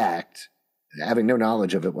expect, having no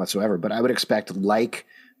knowledge of it whatsoever, but I would expect, like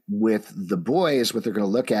with The Boys, what they're going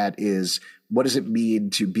to look at is what does it mean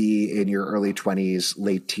to be in your early 20s,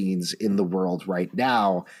 late teens in the world right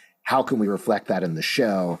now? How can we reflect that in the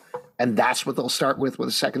show? And that's what they'll start with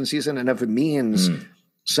the second season. And if it means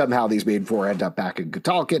somehow these main four end up back in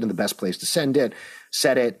Godolkin and the best place to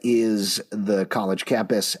set it is the college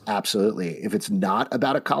campus, absolutely. If it's not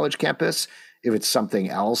about a college campus, if it's something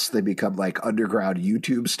else, they become like underground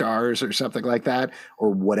YouTube stars or something like that,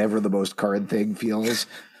 or whatever the most current thing feels.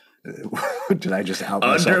 Did I just out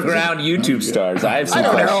myself? Underground YouTube stars. I have some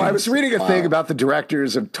don't questions. know. I was reading a thing about the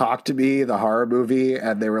directors of Talk to Me, the horror movie,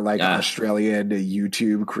 and they were like Australian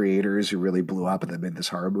YouTube creators who really blew up and they made this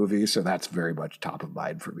horror movie. So that's very much top of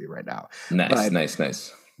mind for me right now.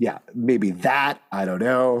 Nice. Yeah, maybe that. I don't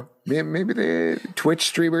know. Maybe the Twitch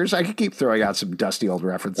streamers. I could keep throwing out some dusty old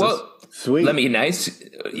references. Well, sweet. Let me nice.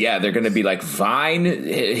 Yeah, they're going to be like Vine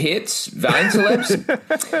hits, Vine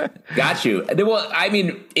celebs. Got you. Well, I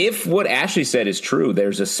mean, if what Ashley said is true,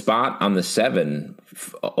 there's a spot on the 7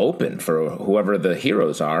 open for whoever the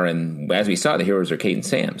heroes are, and as we saw, the heroes are Cate and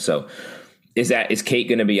Sam. So, is Cate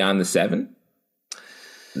going to be on the 7?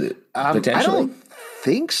 Potentially, I don't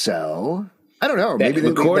think so. I don't know. Maybe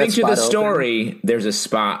according to the story, there's a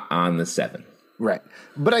spot on the 7. Right.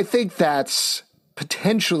 But I think that's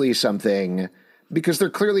potentially something, because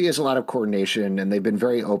there clearly is a lot of coordination, and they've been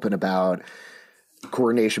very open about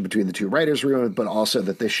coordination between the two writers' rooms, but also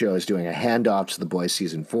that this show is doing a handoff to The Boys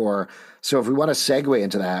season 4. So if we want to segue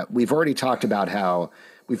into that, we've already talked about how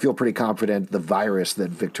we feel pretty confident the virus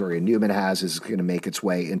that Victoria Newman has is going to make its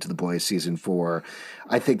way into The Boys season 4.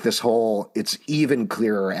 I think it's even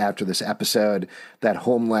clearer after this episode that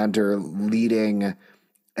Homelander leading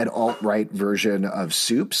an alt-right version of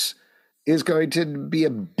Soups is going to be a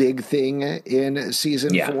big thing in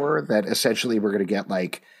season 4, that essentially we're going to get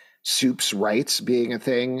like Soups rights being a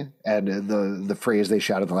thing. And the phrase they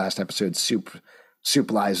shouted in the last episode, Soup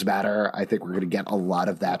Lives Matter. I think we're going to get a lot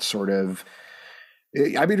of that sort of,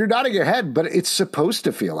 I mean, you're nodding your head, but it's supposed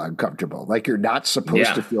to feel uncomfortable. Like you're not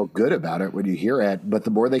supposed to feel good about it when you hear it. But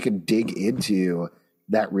the more they can dig into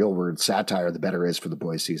that real world satire, the better it is for The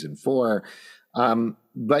Boys season 4.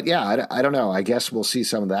 But yeah, I don't know. I guess we'll see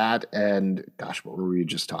some of that. And gosh, what were we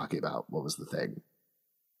just talking about? What was the thing?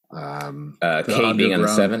 Cate being on the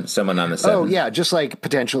 7, someone on the 7. Oh yeah, just like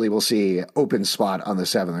potentially we'll see open spot on the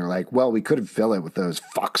 7. They're like, well, we could fill it with those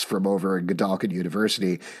fucks from over at Godolkin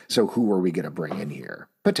University. So who are we going to bring in here?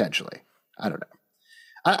 Potentially, I don't know.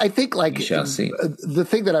 I think like we shall see. The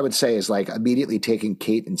thing that I would say is like immediately taking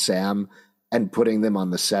Cate and Sam and putting them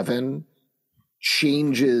on the 7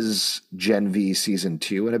 changes Gen V season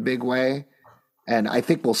 2 in a big way, and I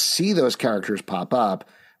think we'll see those characters pop up.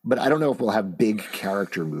 But I don't know if we'll have big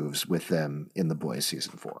character moves with them in The Boys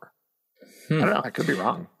season 4. I don't know. I could be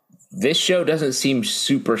wrong. This show doesn't seem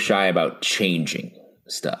super shy about changing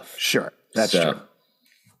stuff. Sure. That's true.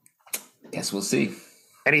 Guess we'll see.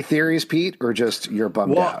 Any theories, Pete, or just you're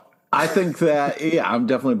bummed out? I think that, I'm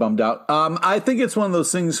definitely bummed out. I think it's one of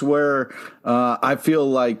those things where I feel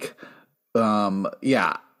like,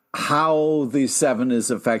 how the 7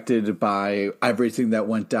 is affected by everything that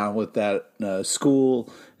went down with that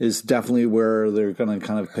school is definitely where they're going to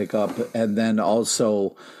kind of pick up. And then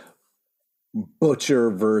also Butcher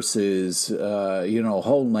versus,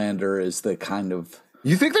 Homelander is the kind of...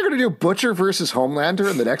 You think they're going to do Butcher versus Homelander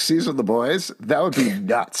in the next season of The Boys? That would be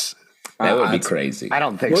nuts. That would be crazy. I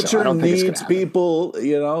don't think Butcher so. I don't think needs people,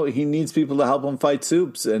 he needs people to help him fight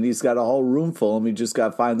Soups, and he's got a whole room full of them. He just got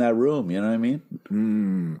to find that room. You know what I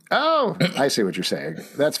mean? Oh, I see what you're saying.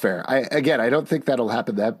 That's fair. I don't think that'll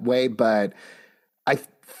happen that way, but I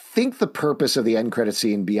think the purpose of the end credit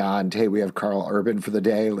scene beyond, hey, we have Carl Urban for the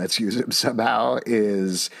day, let's use him somehow,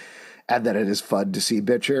 is and that it is fun to see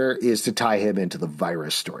Butcher, is to tie him into the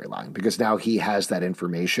virus storyline, because now he has that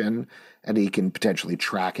information and he can potentially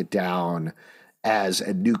track it down as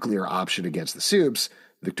a nuclear option against the Supes.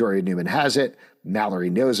 Victoria Newman has it. Mallory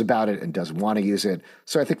knows about it and doesn't want to use it.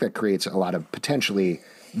 So I think that creates a lot of potentially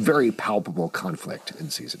very palpable conflict in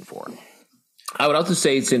season 4. I would also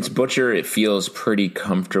say, since Butcher, it feels pretty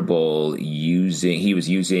comfortable he was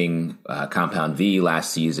using Compound V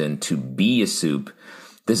last season to be a Supe.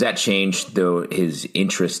 Does that change, though, his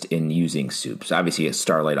interest in using Supes? Obviously, a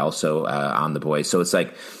Starlight also on the boys. So it's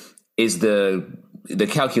like, is the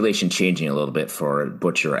calculation changing a little bit for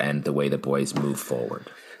Butcher and the way the boys move forward?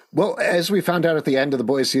 Well, as we found out at the end of the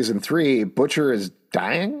boys season 3, Butcher is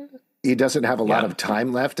dying. He doesn't have a lot of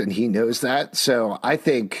time left, and he knows that. So I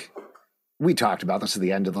think we talked about this at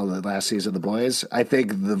the end of the last season of the boys. I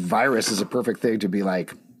think the virus is a perfect thing to be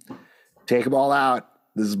like, take them all out.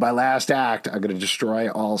 This is my last act. I'm going to destroy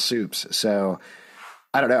all Supes. So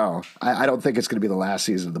I don't know. I don't think it's going to be the last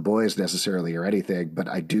season of the boys necessarily or anything, but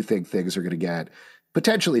I do think things are going to get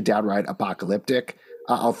potentially downright apocalyptic.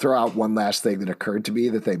 I'll throw out one last thing that occurred to me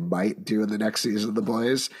that they might do in the next season of the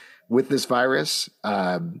boys with this virus.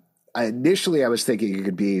 Initially, I was thinking it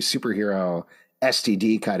could be superhero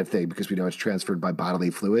STD kind of thing, because we know it's transferred by bodily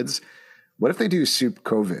fluids. What if they do Supe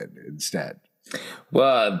COVID instead?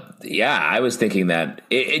 Well, yeah, I was thinking that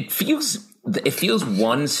it feels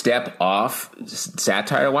one step off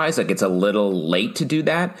satire wise. Like, it's a little late to do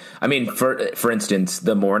that. I mean, for instance,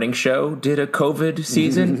 the morning show did a COVID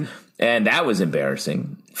season and that was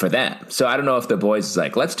embarrassing for them. So I don't know if the boys is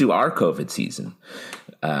like, let's do our COVID season.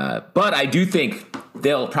 But I do think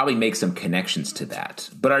they'll probably make some connections to that.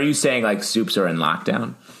 But are you saying like Supes are in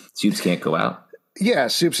lockdown? Supes can't go out? Yeah,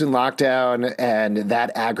 Supes in lockdown, and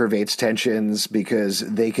that aggravates tensions because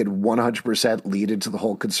they could 100% lead into the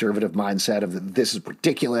whole conservative mindset of this is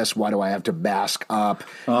ridiculous. Why do I have to mask up?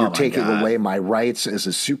 You're taking away my rights as a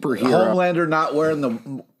superhero. Homelander not wearing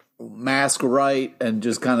the mask right and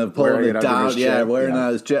just kind of pulling it down. Yeah, wearing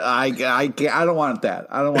his chest. I don't want that.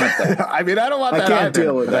 I don't want that. I mean, I don't want that. I can't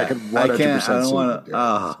deal with that. I can't. I don't want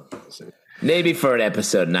to. Maybe for an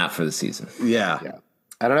episode, not for the season. Yeah.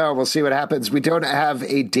 I don't know. We'll see what happens. We don't have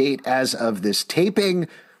a date as of this taping,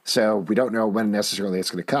 so we don't know when necessarily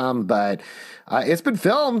it's going to come, but it's been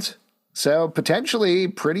filmed. So potentially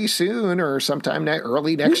pretty soon or sometime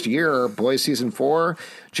early next year, Boys Season 4,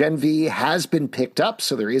 Gen V has been picked up.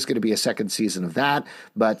 So there is going to be a second season of that.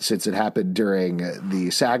 But since it happened during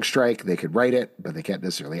the SAG strike, they could write it, but they can't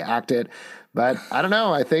necessarily act it. But I don't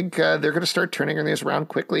know. I think they're going to start turning these around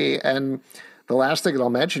quickly. And the last thing that I'll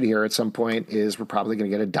mention here at some point is we're probably going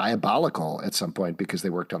to get a Diabolical at some point because they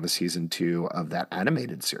worked on the season 2 of that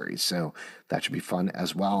animated series. So that should be fun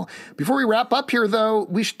as well. Before we wrap up here, though,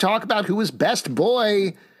 we should talk about who was best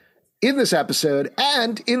boy in this episode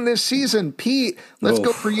and in this season. Pete, let's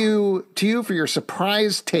go for you for your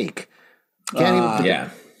surprise take. Can't even forget. Yeah.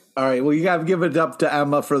 All right. Well, you got to give it up to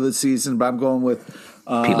Emma for the season, but I'm going with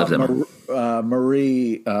Pete loves Emma.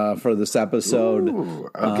 Marie for this episode. Ooh,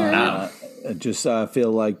 okay. I just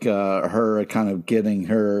feel like her kind of getting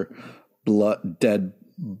her dead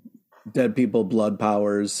people blood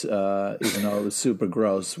powers, even though it was super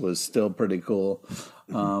gross, was still pretty cool.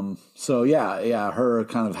 So yeah, her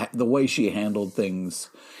kind of the way she handled things,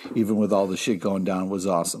 even with all the shit going down, was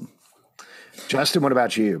awesome. Justin, what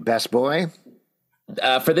about you? Best boy?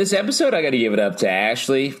 For this episode, I got to give it up to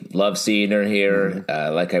Ashley. Love seeing her here.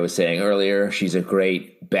 Like I was saying earlier, she's a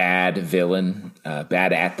great bad villain,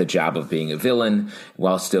 bad at the job of being a villain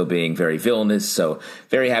while still being very villainous. So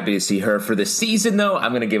very happy to see her. For the season, though,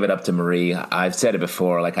 I'm going to give it up to Marie. I've said it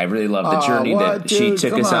before. Like, I really love the journey that she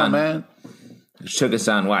took us on. Man. Took us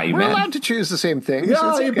on. Why? You We're mad? allowed to choose the same thing.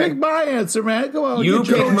 Yeah, you picked my answer, man. Go on. You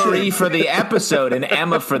picked Marie for the episode and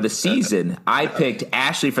Emma for the season. I picked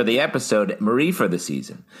Ashley for the episode, Marie for the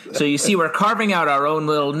season. So you see, we're carving out our own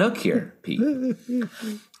little nook here, Pete.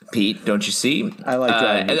 Pete, don't you see? I like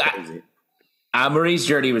that. Marie's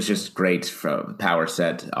journey was just great from power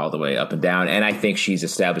set all the way up and down. And I think she's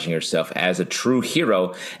establishing herself as a true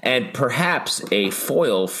hero and perhaps a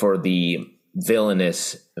foil for the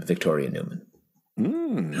villainous Victoria Newman.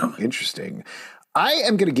 Interesting. I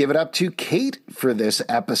am going to give it up to Cate for this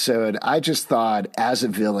episode. I just thought, as a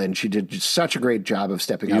villain, she did such a great job of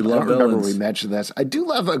stepping up. I don't remember we mentioned this. I do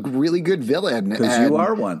love a really good villain. Because you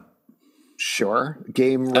are one. Sure.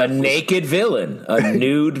 Game A naked villain, a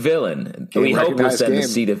nude villain. We hope we'll send the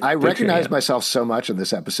seat of I recognize myself so much in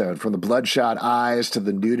this episode, from the bloodshot eyes to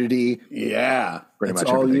the nudity. Yeah. Pretty It's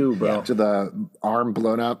much all everything. you, bro. Yeah, to the arm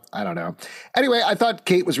blown up. I don't know. Anyway, I thought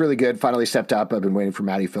Cate was really good. Finally stepped up. I've been waiting for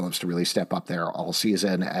Maddie Phillips to really step up there all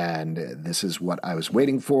season, and this is what I was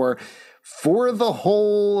waiting for. For the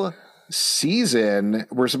whole season,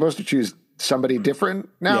 we're supposed to choose somebody different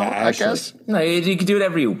now, I guess. No, you can do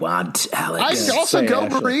whatever you want, Alex. I also go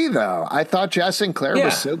Ashley. Marie, though. I thought Jess Sinclair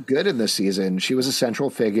was so good in this season. She was a central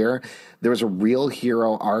figure. There was a real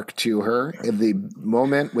hero arc to her. The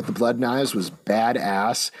moment with the blood knives was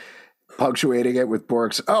badass. Punctuating it with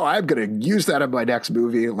Bork's, I'm going to use that in my next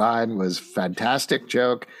movie line was fantastic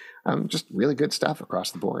joke. Just really good stuff across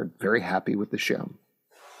the board. Very happy with the show.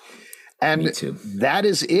 And Me too. that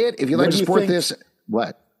is it. If you'd like to support this,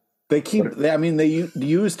 what? They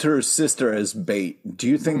used her sister as bait. Do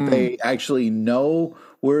you think they actually know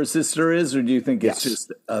where her sister is, or do you think it's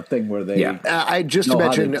just a thing where they? Yeah. I just to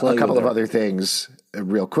mention a couple of other things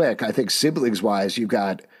real quick. I think siblings wise, you've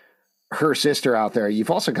got her sister out there. You've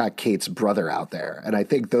also got Kate's brother out there, and I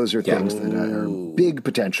think those are things that are big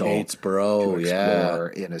potential. Kate's bro, to explore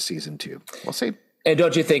in a season 2. We'll see. And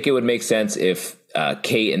don't you think it would make sense if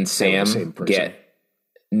Cate and Sam get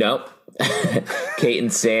Cate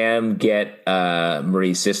and Sam get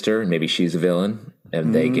Marie's sister, and maybe she's a villain,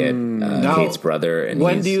 and they get Kate's brother. And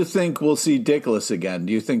when do you think we'll see Dickless again?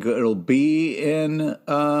 Do you think it'll be in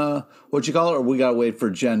what you call it, or we gotta wait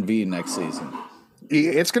for Gen V next season?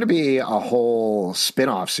 It's going to be a whole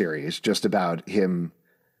spin-off series just about him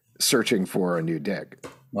searching for a new dick.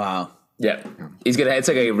 Wow. Yeah, he's gonna. It's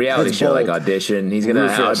like a reality show, like audition. He's gonna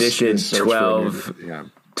audition 12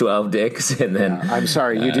 dicks, and then I'm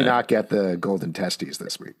sorry, you do not get the golden testes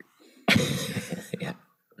this week. Yeah,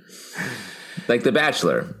 like The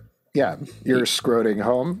Bachelor. Yeah, you're scroting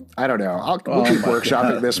home. I don't know. We'll keep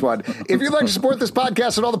workshopping this one. If you'd like to support this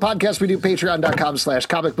podcast and all the podcasts we do,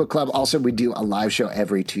 patreon.com/comic book club. Also, we do a live show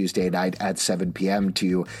every Tuesday night at 7 p.m.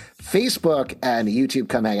 to Facebook and YouTube.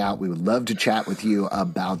 Come hang out. We would love to chat with you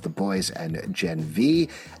about The Boys and Gen V.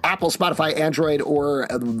 Apple, Spotify, Android, or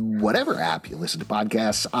whatever app you listen to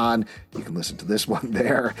podcasts on. You can listen to this one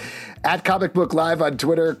there. At Comic Book Live on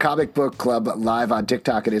Twitter, Comic Book Club Live on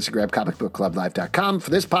TikTok and Instagram, comicbookclublive.com for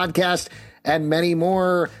this podcast and many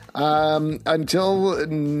more. Until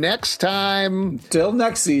next time. Till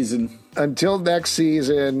next season. Until next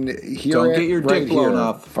season. Don't get your dick blown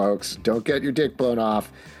off, folks. Don't get your dick blown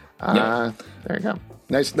off. There you go.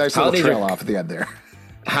 Nice little trail off at the end there.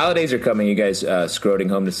 Holidays are coming. You guys scroting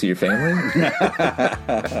home to see your family?